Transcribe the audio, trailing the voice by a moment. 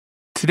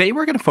Today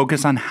we're going to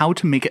focus on how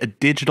to make a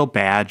digital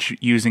badge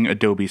using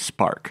Adobe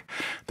Spark.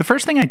 The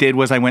first thing I did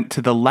was I went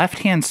to the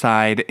left-hand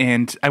side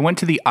and I went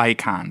to the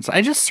icons.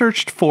 I just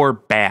searched for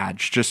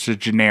badge, just a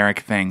generic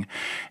thing.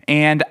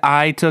 And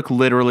I took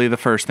literally the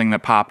first thing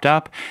that popped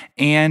up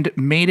and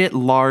made it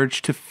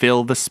large to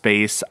fill the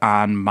space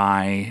on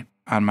my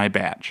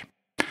badge.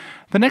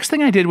 The next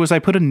thing I did was I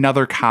put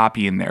another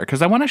copy in there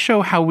because I want to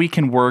show how we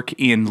can work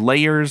in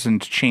layers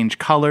and change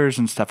colors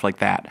and stuff like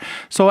that.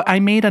 So I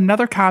made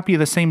another copy of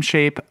the same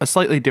shape, a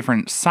slightly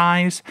different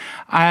size.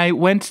 I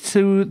went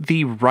to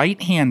the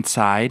right-hand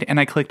side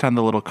and I clicked on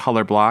the little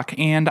color block,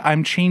 and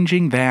I'm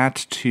changing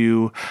that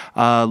to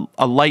a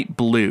light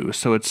blue.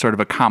 So it's sort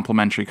of a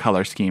complementary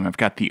color scheme. I've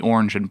got the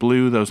orange and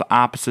blue, those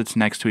opposites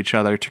next to each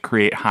other to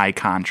create high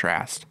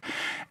contrast.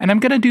 And I'm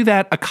going to do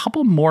that a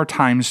couple more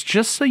times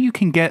just so you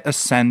can get a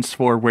sense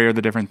for where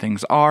the different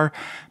things are,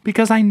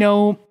 because I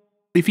know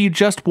if you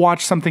just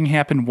watch something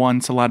happen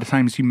once, a lot of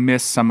times you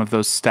miss some of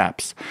those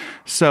steps.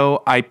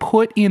 So I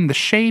put in the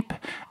shape,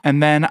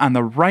 and then on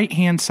the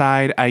right-hand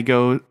side, I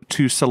go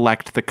to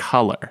select the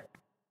color.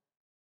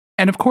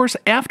 And of course,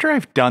 after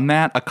I've done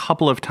that a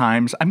couple of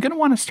times, I'm going to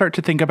want to start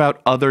to think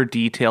about other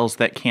details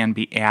that can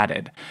be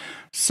added.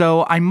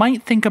 So I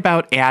might think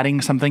about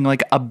adding something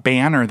like a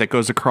banner that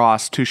goes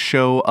across to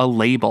show a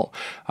label.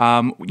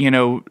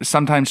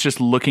 Sometimes just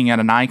looking at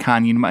an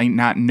icon, you might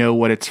not know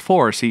what it's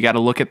for, so you got to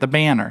look at the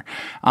banner.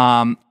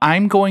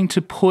 I'm going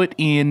to put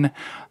in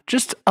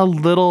just a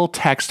little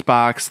text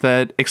box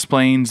that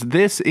explains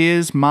this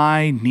is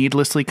my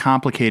needlessly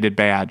complicated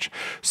badge.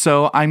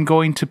 So I'm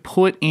going to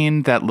put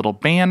in that little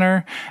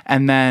banner,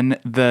 and then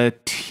the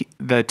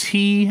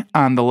T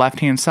on the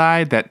left-hand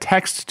side, that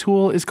text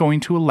tool, is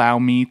going to allow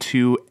me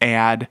to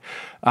add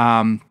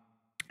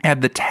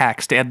the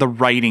text, add the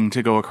writing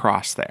to go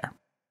across there.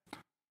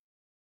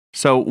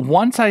 So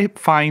once I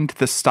find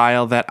the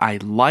style that I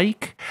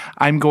like,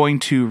 I'm going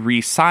to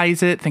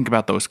resize it, think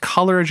about those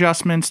color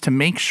adjustments to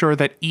make sure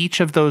that each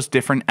of those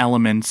different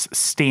elements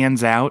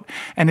stands out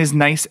and is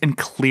nice and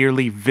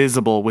clearly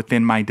visible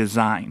within my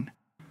design.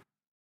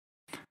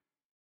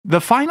 The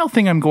final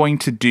thing I'm going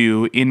to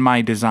do in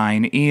my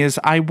design is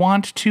I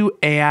want to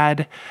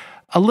add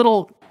a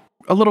little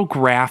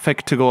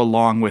graphic to go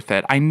along with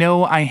it. I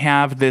know I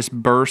have this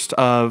burst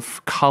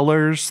of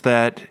colors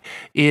that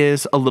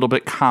is a little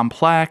bit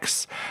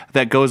complex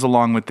that goes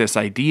along with this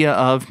idea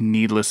of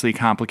needlessly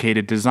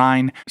complicated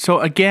design. So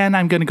again,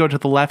 I'm going to go to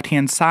the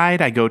left-hand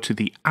side. I go to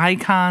the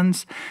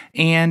icons,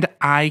 and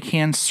I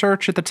can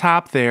search at the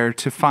top there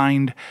to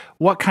find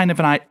what kind of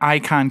an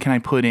icon can I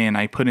put in.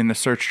 I put in the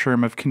search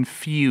term of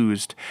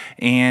confused,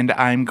 and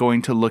I'm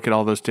going to look at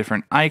all those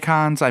different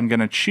icons. I'm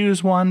going to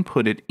choose one,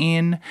 put it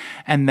in,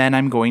 and then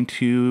I'm going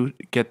to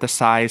get the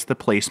size, the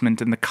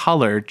placement, and the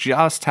color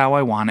just how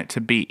I want it to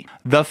be.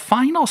 The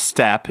final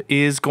step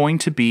is going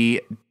to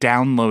be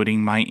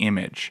downloading my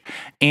image.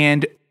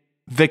 And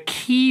the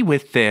key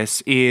with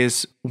this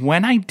is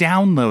when I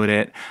download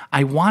it,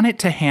 I want it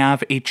to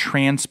have a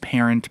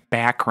transparent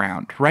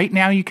background. Right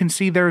now you can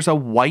see there's a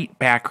white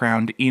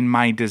background in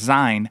my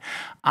design.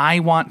 I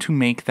want to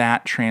make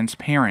that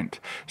transparent.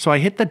 So I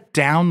hit the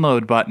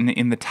download button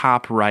in the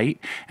top right,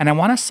 and I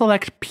want to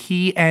select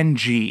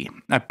PNG.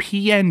 A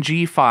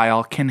PNG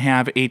file can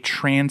have a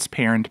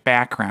transparent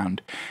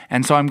background.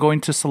 And so I'm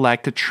going to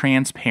select a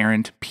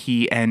transparent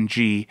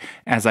PNG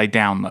as I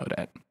download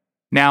it.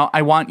 Now,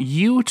 I want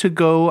you to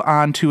go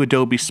on to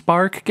Adobe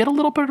Spark, get a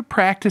little bit of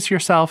practice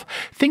yourself.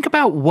 Think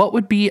about what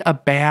would be a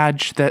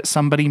badge that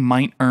somebody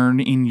might earn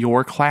in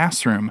your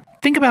classroom.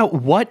 Think about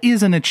what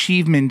is an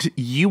achievement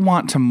you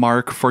want to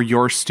mark for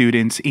your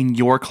students in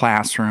your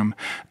classroom.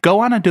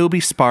 Go on Adobe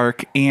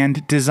Spark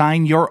and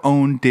design your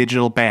own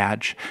digital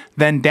badge.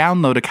 Then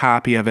download a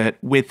copy of it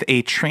with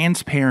a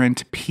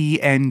transparent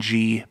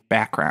PNG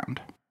background.